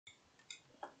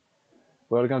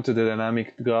Welcome to the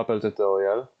dynamic grapple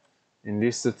tutorial. In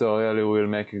this tutorial we will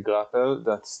make a grapple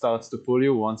that starts to pull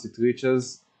you once it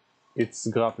reaches its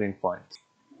grappling point.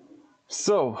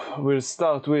 So we'll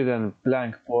start with a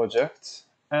blank project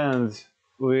and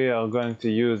we are going to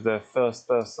use the first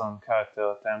person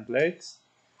character template,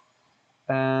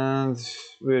 and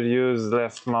we'll use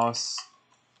left mouse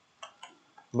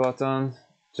button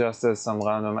just as some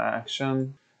random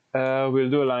action. We'll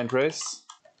do a line trace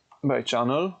by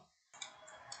channel.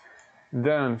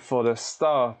 Then for the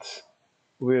start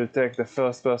we'll take the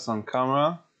first person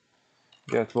camera,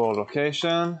 get world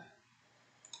location,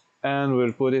 and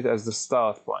we'll put it as the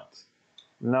start point.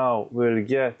 Now we'll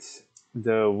get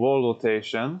the world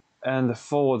rotation and the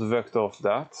forward vector of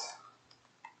that,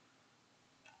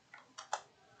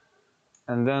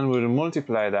 and then we'll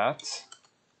multiply that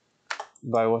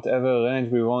by whatever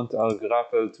range we want our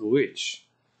grapple to reach.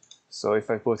 So if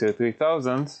I put here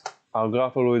 3000, our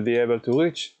grapple will be able to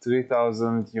reach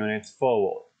 3000 units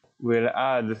forward. We'll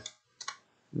add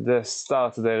the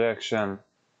start direction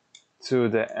to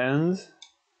the end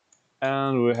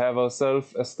and we have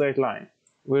ourselves a straight line.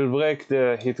 We'll break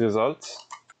the hit result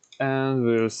and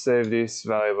we'll save this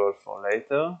variable for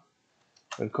later.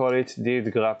 We'll call it did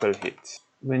grapple hit.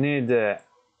 We need the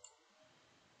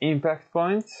impact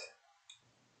point.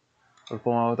 We'll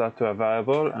promote that to a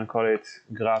variable and call it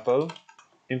grapple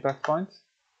impact point.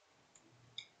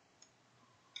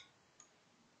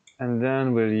 And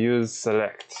then we'll use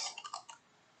select.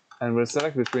 And we'll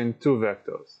select between two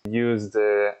vectors. Use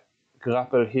the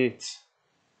grapple hit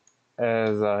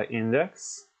as our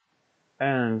index.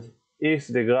 And if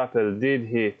the grapple did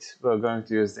hit, we're going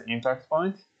to use the impact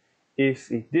point.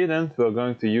 If it didn't, we're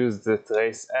going to use the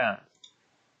trace end.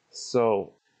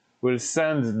 So we'll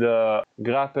send the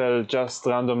grapple just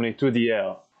randomly to the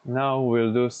air. Now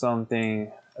we'll do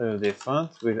something a little different.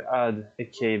 We'll add a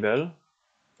cable.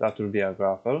 That will be our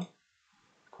grapple.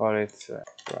 Call it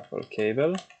grapple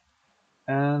cable.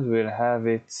 And we'll have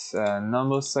its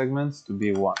number segments to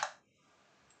be 1.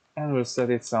 And we'll set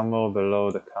it somewhere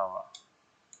below the camera.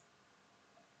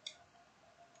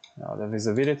 Now the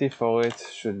visibility for it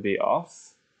should be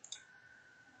off.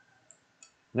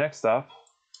 Next up,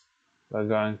 we're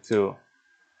going to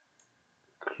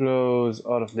close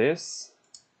all of this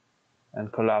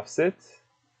and collapse it,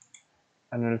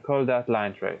 and we'll call that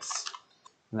line trace.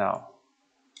 Now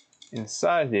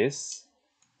inside this,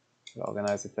 we'll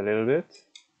organize it a little bit.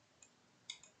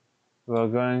 We're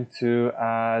going to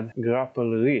add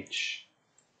grapple reach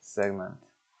segment.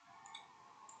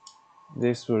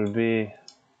 This will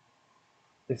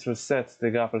set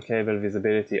the grapple cable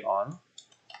visibility on.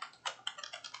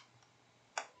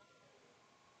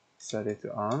 Set it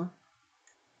to on.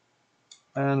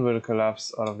 And we'll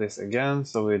collapse all of this again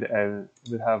so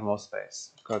we'll have more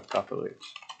space. Called grapple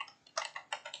reach.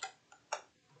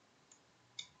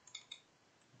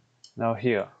 Now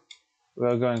here,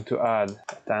 we're going to add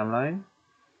a timeline.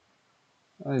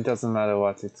 It doesn't matter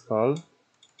what it's called.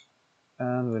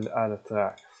 And we'll add a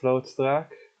track. Float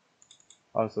track.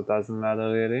 Also doesn't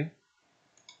matter really.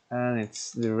 And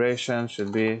its duration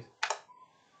should be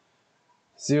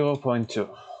 0.2.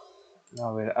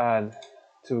 Now we'll add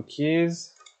two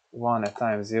keys. One at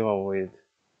time 0 with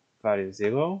value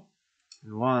 0.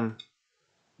 And one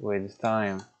with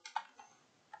time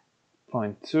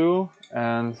 0.2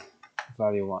 and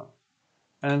value 1.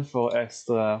 And for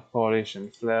extra polish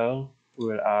and flare,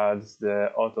 we'll add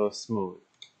the auto smooth.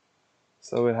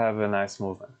 So we'll have a nice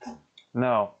movement.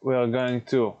 Now we are going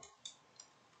to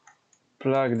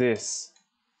plug this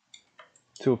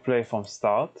to play from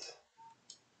start.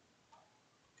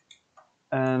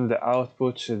 And the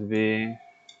output should be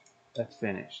at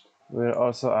finished. We'll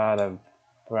also add a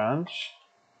branch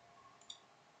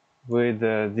with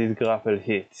the did grapple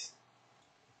hit.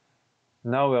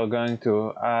 Now we are going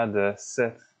to add a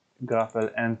set grapple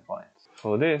endpoint.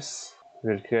 For this,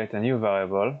 we'll create a new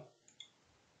variable,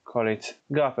 call it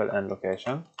grapple end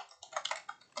location,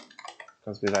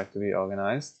 because we like to be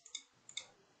organized,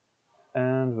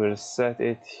 and we'll set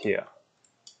it here.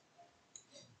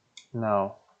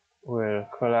 Now we'll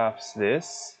collapse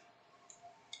this,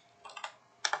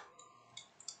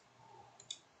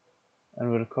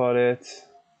 and we'll call it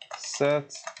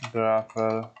set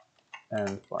grapple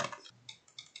endpoint.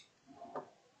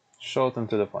 Shorten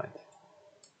to the point.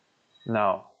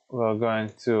 Now we're going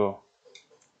to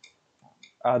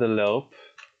add a loop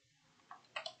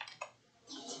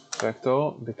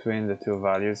vector between the two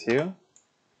values here,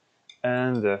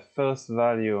 and the first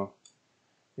value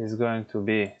is going to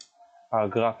be our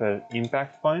grapple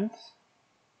impact point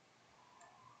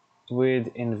with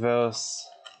inverse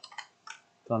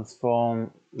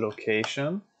transform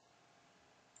location,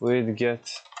 with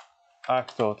get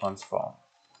actor transform.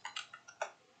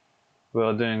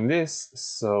 We're doing this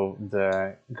so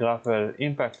the grapple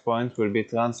impact point will be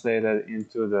translated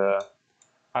into the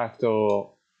actor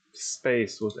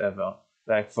space, whatever.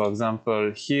 Like for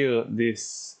example, here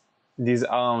these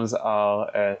arms are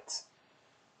at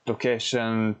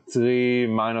location 3,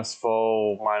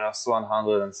 -4,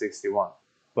 -161.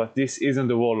 But this isn't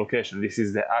the world location, this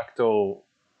is the actor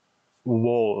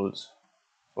world,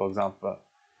 for example.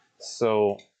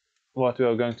 So what we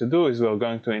are going to do is we are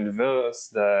going to inverse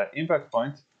the impact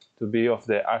point to be of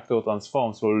the actor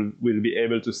transform, so we'll be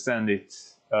able to send it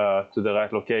to the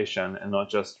right location and not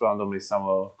just randomly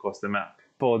somewhere across the map.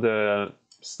 For the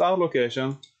start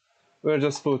location, we'll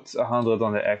just put 100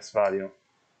 on the X value.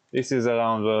 This is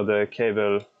around where the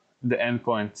cable, the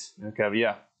endpoint, okay,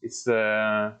 yeah, it's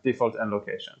the default end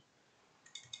location.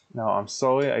 Now I'm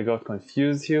sorry, I got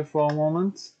confused here for a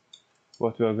moment.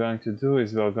 What we are going to do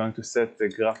is we are going to set the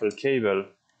grapple cable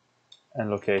and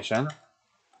location.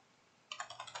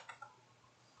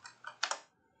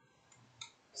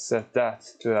 Set that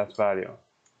to that value.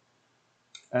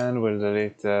 And we'll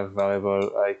delete the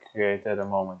variable I created a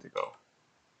moment ago.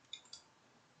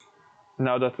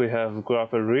 Now that we have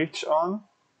grapple reach on,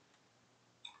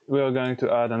 we are going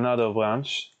to add another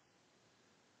branch.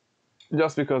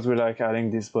 Just because we like adding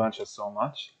these branches so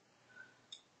much.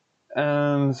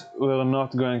 And we're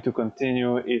not going to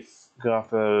continue if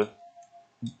grapple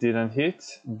didn't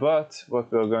hit, but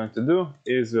what we're going to do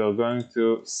is we're going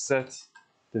to set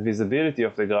the visibility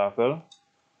of the grapple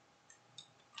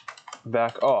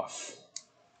back off,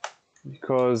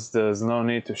 because there's no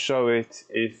need to show it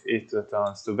if it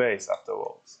returns to base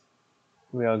afterwards.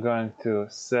 We are going to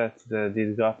set the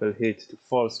did grapple hit to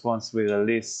false once we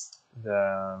release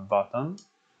the button.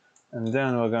 And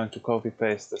then we're going to copy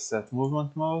paste the set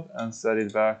movement mode and set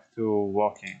it back to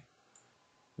walking.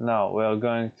 Now we are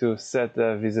going to set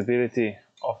the visibility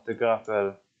of the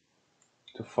grapple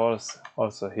to false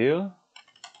also here,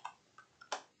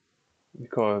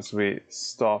 because we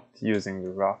stopped using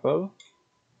the grapple.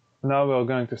 Now we are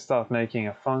going to start making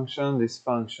a function. This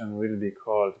function will be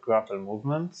called grapple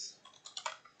movement.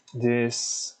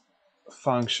 This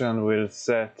function will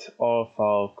set all of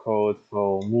our code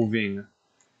for moving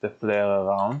the player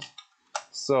around.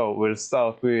 So we'll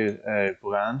start with a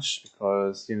branch,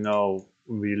 because you know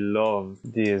we love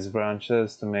these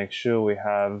branches to make sure we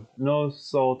have no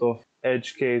sort of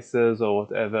edge cases or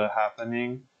whatever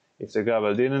happening. If the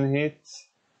grapple didn't hit,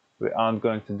 we aren't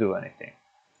going to do anything.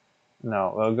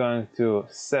 Now we're going to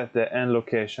set the end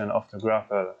location of the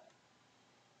grapple.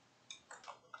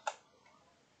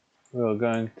 We're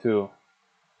going to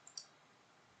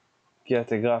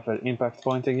get a grapple impact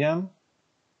point again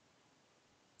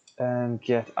and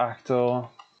get actor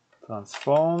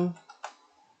transform,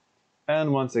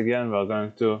 and once again we're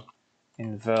going to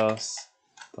inverse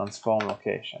transform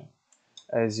location.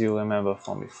 As you remember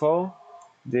from before,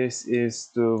 this is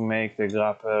to make the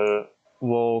grapple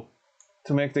work,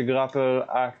 to make the grapple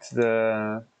act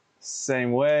the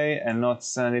same way and not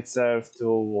send itself to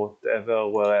whatever,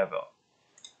 wherever.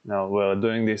 Now we're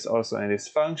doing this also in this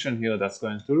function here that's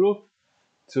going to loop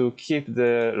to keep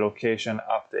the location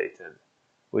updated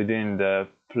within the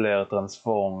player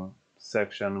transform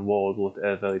section, world,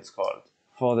 whatever it's called.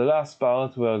 For the last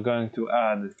part, we're going to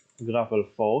add grapple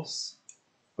force.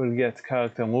 We'll get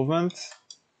character movement.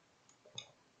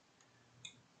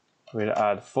 We'll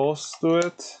add force to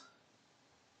it.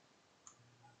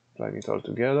 Plug it all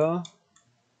together.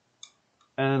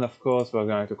 And of course, we're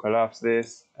going to collapse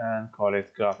this and call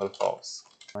it grapple force.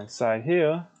 Inside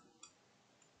here,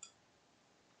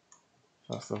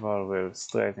 first of all, we'll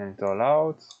straighten it all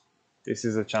out. This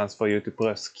is a chance for you to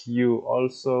press Q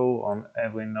also on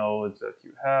every node that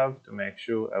you have to make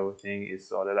sure everything is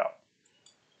sorted out.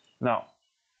 Now,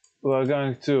 we're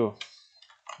going to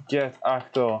get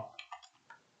actor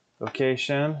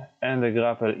location and the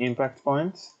grapple impact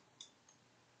point.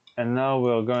 And now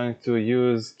we're going to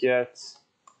use get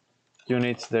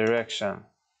unit direction.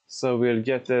 So we'll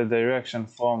get the direction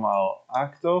from our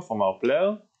actor, from our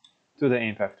player, to the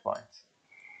impact point.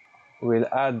 We'll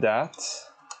add that.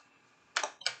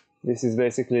 This is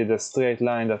basically the straight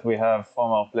line that we have from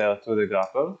our player to the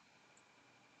grapple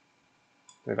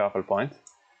point.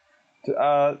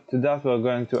 To that, we're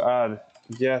going to add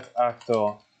get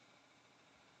actor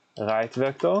right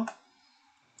vector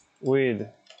with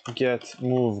get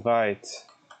move right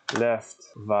left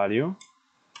value,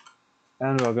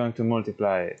 and we're going to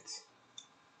multiply it.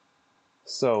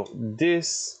 So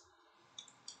this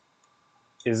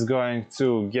is going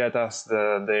to get us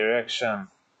the direction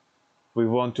we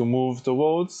want to move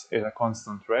towards at a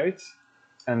constant rate,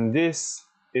 and this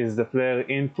is the player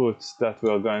input that we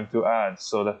are going to add,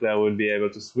 so the player will be able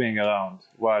to swing around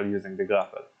while using the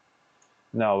grapple.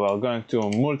 Now we are going to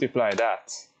multiply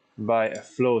that by a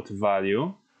float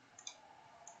value.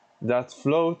 That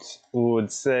float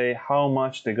would say how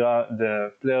much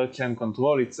the player can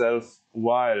control itself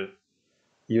while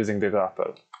using the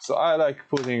grapple. So I like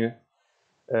putting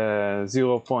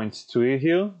 0.3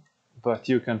 here, but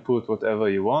you can put whatever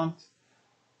you want.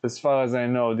 As far as I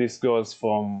know, this goes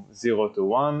from 0 to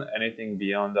 1. Anything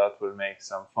beyond that will make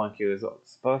some funky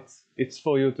results, but it's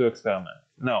for you to experiment.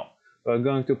 Now, we're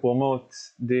going to promote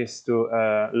this to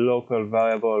a local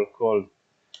variable called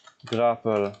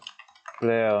grapple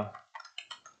player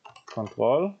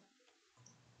control.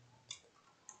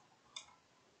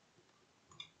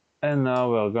 And now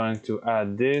we're going to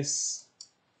add this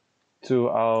to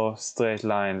our straight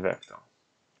line vector.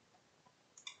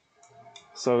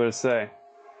 So we'll say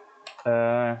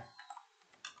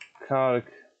calc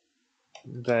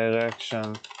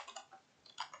direction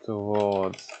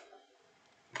towards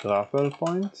grapple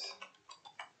point,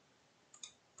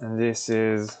 and this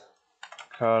is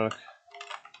calc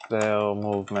player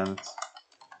movement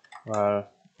while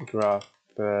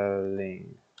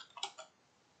grappling.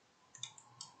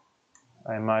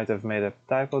 I might have made a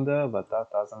typo there, but that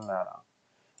doesn't matter.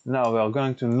 Now we are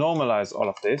going to normalize all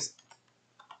of this.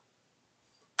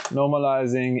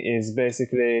 Normalizing is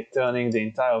basically turning the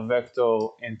entire vector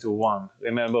into one.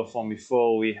 Remember from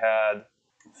before, we had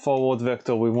forward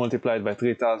vector, we multiplied by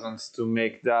 3000 to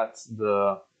make that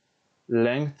the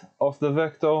length of the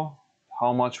vector,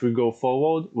 how much we go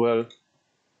forward. Well,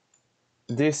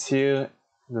 this here,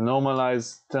 the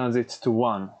normalize turns it to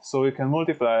 1, so we can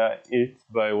multiply it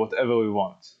by whatever we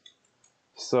want.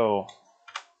 So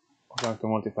we're going to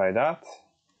multiply that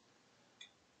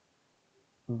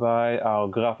by our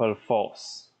grapple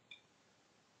force,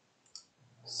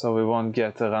 so we won't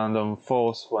get a random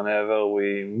force whenever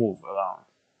we move around.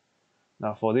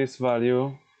 Now for this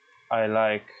value, I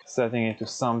like setting it to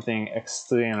something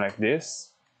extreme like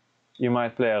this. You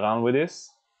might play around with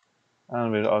this,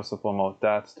 and we'll also promote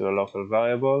that to a local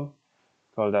variable,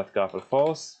 call that grapple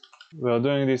force. We're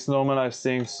doing this normalized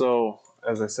thing, so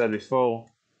as I said before,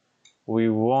 we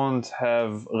won't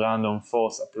have random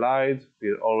force applied,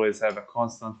 we'll always have a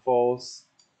constant force.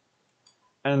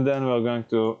 And then we're going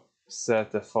to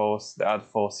set the force, the add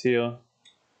force here,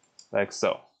 like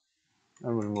so.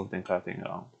 And we'll move the entire thing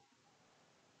around.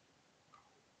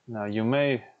 Now you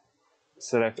may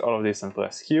select all of this and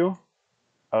press Q.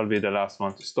 I'll be the last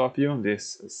one to stop you.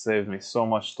 This saved me so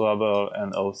much trouble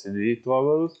and OCD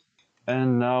troubles.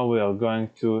 And now we are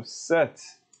going to set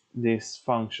this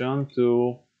function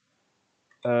to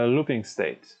a looping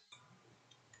state.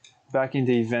 Back in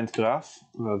the event graph,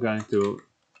 we're going to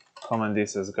comment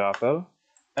this as grapple,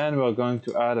 and we're going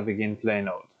to add a begin play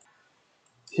node.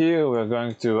 Here we're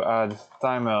going to add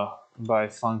timer by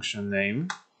function name,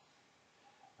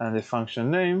 and the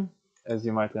function name, as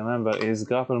you might remember, is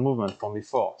grapple movement from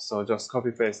before. So just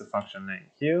copy paste the function name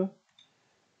here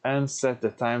and set the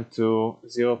time to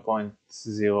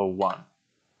 0.01,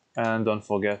 and don't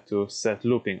forget to set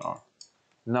looping on.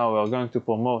 Now we're going to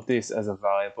promote this as a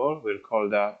variable. We'll call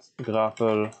that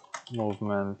grapple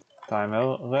movement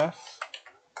timer ref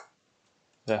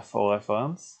for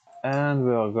reference, and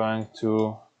we are going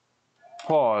to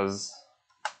pause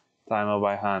timer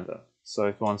by handle, so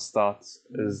it won't start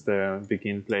as the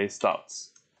begin play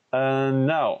starts. And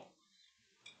now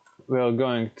we are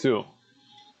going to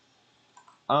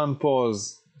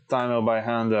unpause timer by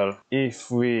handle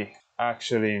if we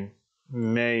actually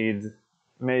made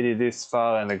it this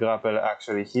far and the grapple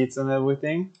actually hits and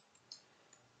everything.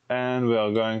 And we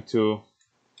are going to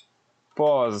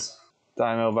pause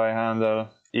timer by handle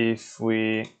if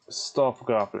we stop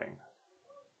grappling.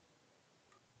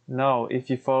 Now,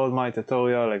 if you followed my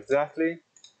tutorial exactly,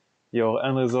 your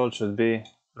end result should be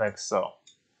like so.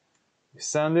 You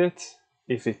send it,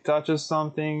 if it touches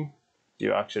something,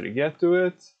 you actually get to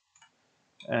it,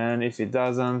 and if it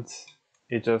doesn't,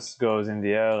 it just goes in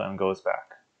the air and goes back.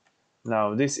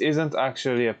 Now, this isn't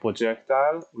actually a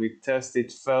projectile. We test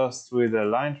it first with a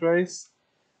line trace,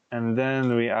 and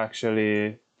then we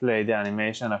actually play the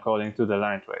animation according to the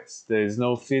line trace. There is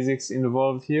no physics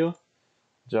involved here,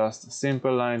 just a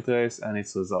simple line trace and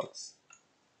its results.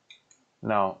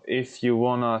 Now, if you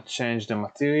wanna change the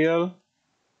material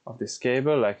of this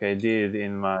cable, like I did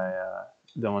in my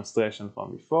demonstration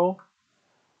from before,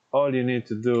 all you need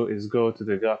to do is go to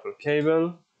the grapple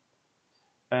cable,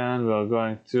 and we're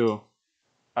going to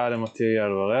add a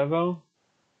material wherever,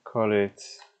 call it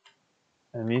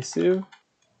emissive,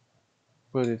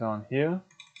 put it on here.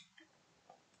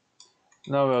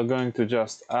 Now we're going to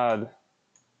just add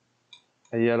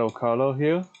a yellow color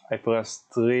here. I press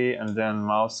 3 and then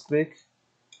mouse click,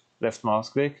 left mouse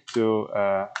click to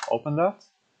open that.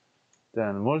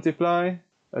 Then multiply,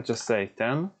 let's just say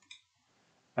 10.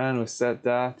 And we set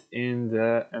that in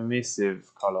the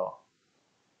emissive color.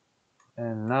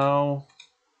 And now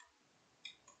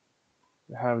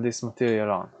we have this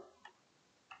material on.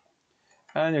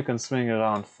 And you can swing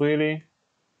around freely,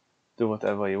 do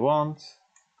whatever you want.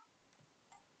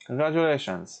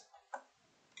 Congratulations,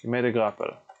 you made a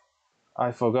grapple.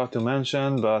 I forgot to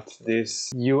mention, but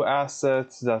this new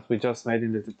asset that we just made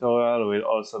in the tutorial will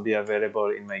also be available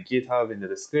in my GitHub in the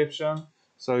description,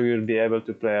 so you'll be able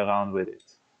to play around with it.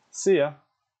 See ya!